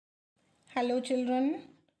Hello children,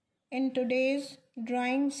 in today's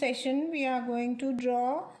drawing session we are going to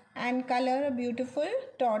draw and color a beautiful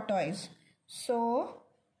tortoise. So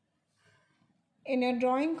in your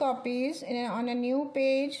drawing copies on a new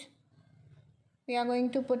page we are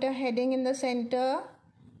going to put a heading in the center,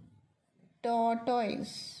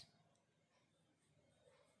 tortoise.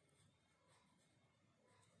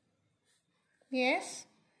 Yes?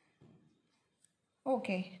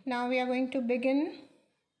 Okay, now we are going to begin.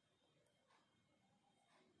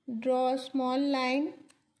 Draw a small line,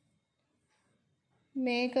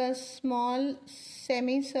 make a small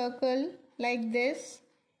semicircle like this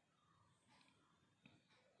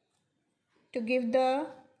to give the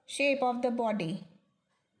shape of the body.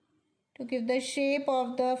 To give the shape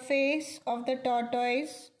of the face of the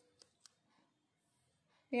tortoise,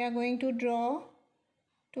 we are going to draw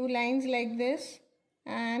two lines like this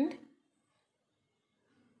and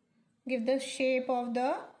give the shape of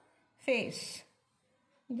the face.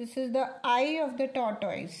 This is the eye of the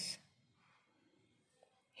tortoise.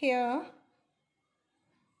 Here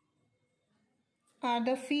are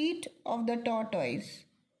the feet of the tortoise.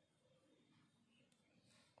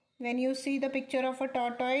 When you see the picture of a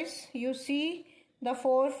tortoise, you see the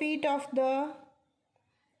 4 feet of the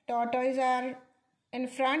tortoise are in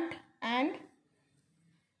front and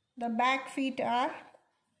the back feet are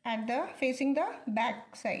facing the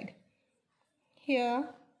back side. Here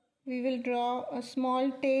we will draw a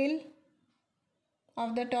small tail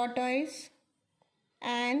of the tortoise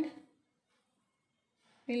and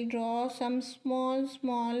we'll draw some small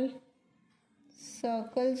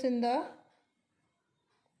circles in the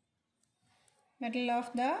middle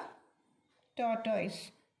of the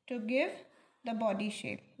tortoise to give the body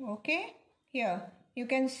shape. Okay, here you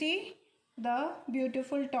can see the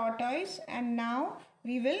beautiful tortoise and now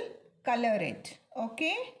we will color it.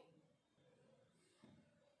 Okay,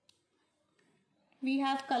 we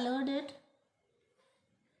have colored it.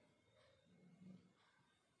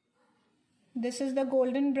 This is the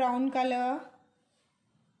golden brown color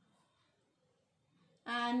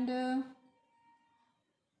and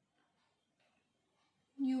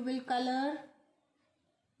you will color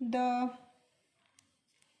the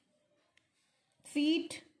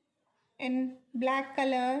feet in black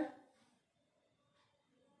color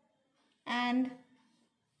and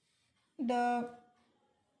the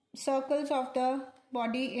circles of the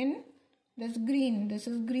body in this green. This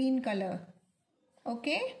is green color.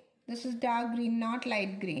 Okay, this is dark green, not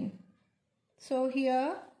light green. So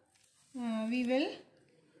here we will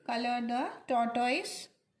color the tortoise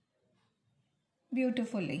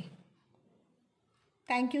beautifully.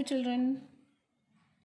 Thank you children.